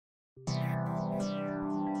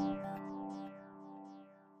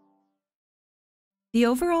The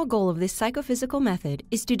overall goal of this psychophysical method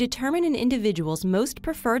is to determine an individual's most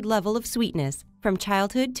preferred level of sweetness from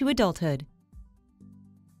childhood to adulthood.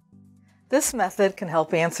 This method can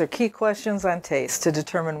help answer key questions on taste to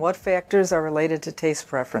determine what factors are related to taste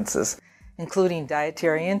preferences, including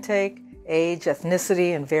dietary intake, age,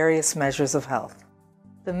 ethnicity, and various measures of health.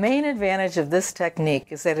 The main advantage of this technique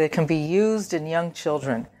is that it can be used in young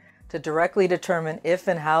children to directly determine if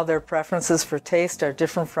and how their preferences for taste are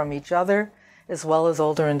different from each other, as well as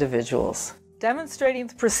older individuals. Demonstrating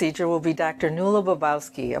the procedure will be Dr. Nuala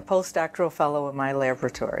Bobowski, a postdoctoral fellow in my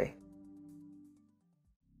laboratory.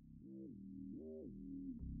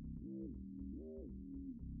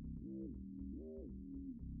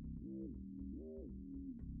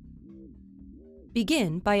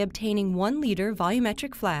 Begin by obtaining 1-liter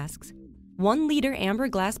volumetric flasks, 1-liter amber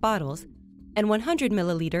glass bottles, and 100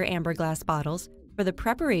 milliliter amber glass bottles for the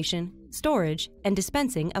preparation, storage, and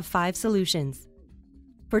dispensing of 5 solutions.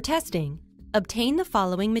 For testing, obtain the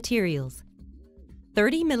following materials: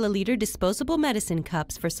 30 milliliter disposable medicine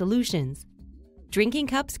cups for solutions, drinking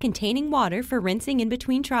cups containing water for rinsing in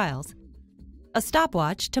between trials, a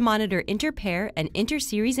stopwatch to monitor inter-pair and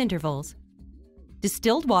inter-series intervals,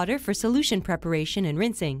 distilled water for solution preparation and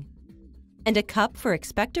rinsing, and a cup for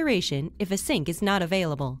expectoration if a sink is not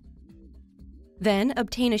available. Then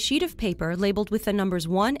obtain a sheet of paper labeled with the numbers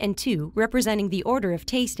 1 and 2 representing the order of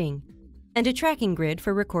tasting, and a tracking grid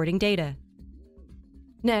for recording data.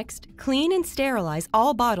 Next, clean and sterilize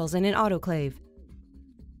all bottles in an autoclave.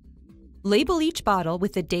 Label each bottle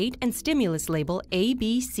with the date and stimulus label A,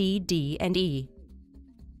 B, C, D, and E.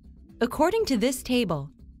 According to this table,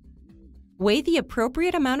 weigh the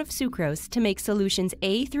appropriate amount of sucrose to make solutions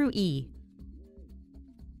A through E.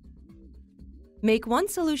 Make one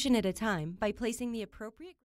solution at a time by placing the appropriate